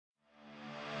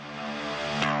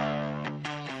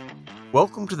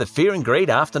Welcome to the Fear and Greed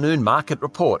Afternoon Market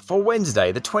Report for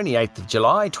Wednesday, the 28th of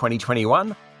July,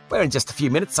 2021, where in just a few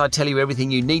minutes I tell you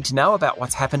everything you need to know about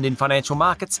what's happened in financial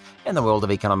markets and the world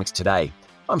of economics today.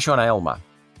 I'm Sean Aylmer.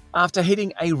 After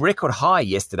hitting a record high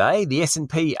yesterday, the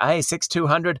S&P ASX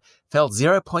 200 fell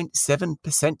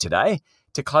 0.7% today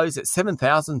to close at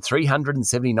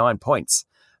 7,379 points.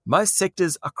 Most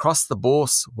sectors across the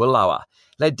bourse were lower,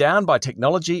 led down by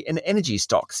technology and energy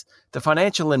stocks. The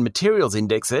financial and materials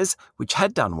indexes, which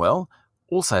had done well,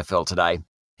 also fell today.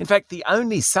 In fact, the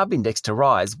only sub-index to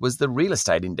rise was the real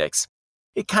estate index.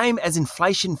 It came as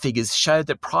inflation figures showed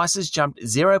that prices jumped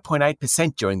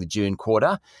 0.8% during the June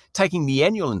quarter, taking the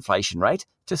annual inflation rate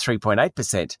to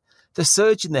 3.8%. The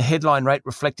surge in the headline rate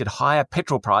reflected higher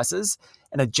petrol prices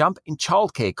and a jump in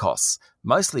childcare costs,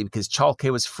 mostly because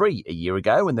childcare was free a year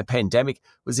ago when the pandemic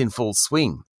was in full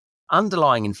swing.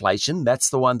 Underlying inflation, that's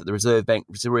the one that the Reserve Bank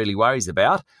really worries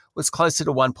about, was closer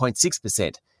to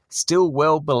 1.6%, still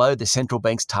well below the central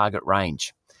bank's target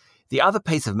range. The other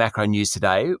piece of macro news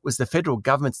today was the federal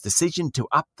government's decision to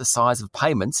up the size of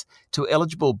payments to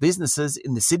eligible businesses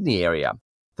in the Sydney area.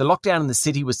 The lockdown in the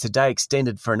city was today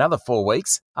extended for another 4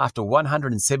 weeks after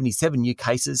 177 new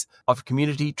cases of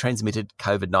community-transmitted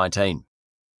COVID-19.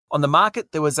 On the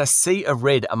market, there was a sea of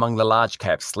red among the large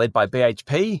caps, led by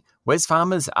BHP,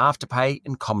 Wesfarmers, Afterpay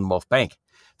and Commonwealth Bank.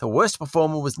 The worst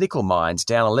performer was Nickel Mines,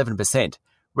 down 11%.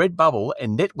 Redbubble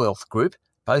and Netwealth Group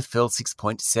both fell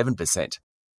 6.7%.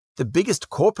 The biggest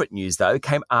corporate news, though,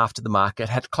 came after the market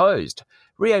had closed.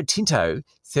 Rio Tinto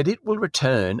said it will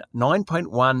return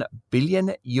 $9.1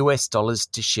 billion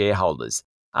to shareholders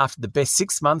after the best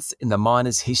 6 months in the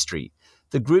miner's history.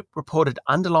 The group reported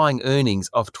underlying earnings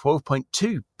of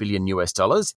 $12.2 billion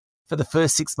for the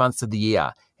first 6 months of the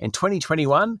year, and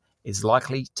 2021 is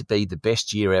likely to be the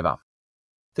best year ever.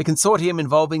 The consortium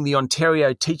involving the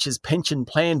Ontario Teachers Pension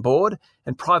Plan Board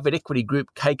and private equity group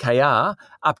KKR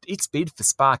upped its bid for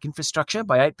Spark Infrastructure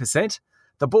by 8%.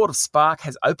 The board of Spark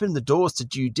has opened the doors to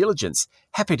due diligence,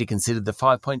 happy to consider the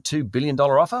 $5.2 billion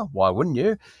offer, why wouldn't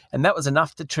you? And that was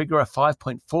enough to trigger a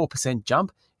 5.4%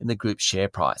 jump in the group's share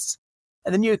price.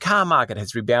 And the new car market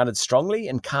has rebounded strongly,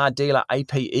 and car dealer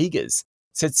AP Eagers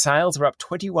said sales were up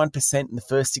 21% in the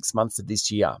first 6 months of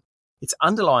this year. Its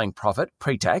underlying profit,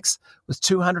 pre-tax, was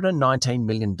 $219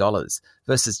 million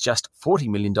versus just $40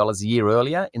 million a year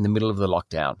earlier in the middle of the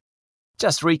lockdown.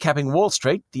 Just recapping Wall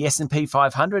Street, the S&P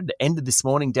 500 ended this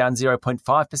morning down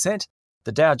 0.5%,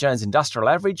 the Dow Jones Industrial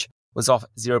Average was off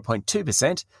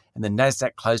 0.2%, and the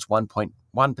Nasdaq closed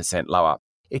 1.1% lower.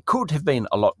 It could have been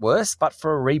a lot worse, but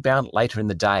for a rebound later in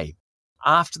the day.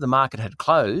 After the market had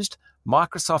closed,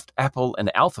 Microsoft, Apple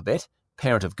and Alphabet,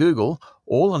 parent of Google,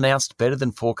 all announced better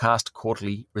than forecast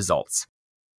quarterly results.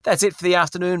 That's it for the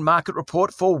afternoon market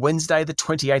report for Wednesday, the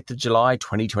 28th of July,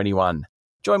 2021.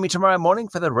 Join me tomorrow morning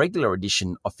for the regular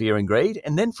edition of Fear and Greed,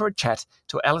 and then for a chat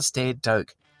to Alastair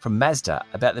Doak from Mazda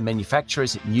about the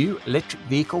manufacturer's new electric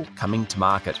vehicle coming to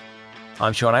market.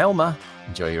 I'm Sean Aylmer.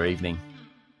 Enjoy your evening.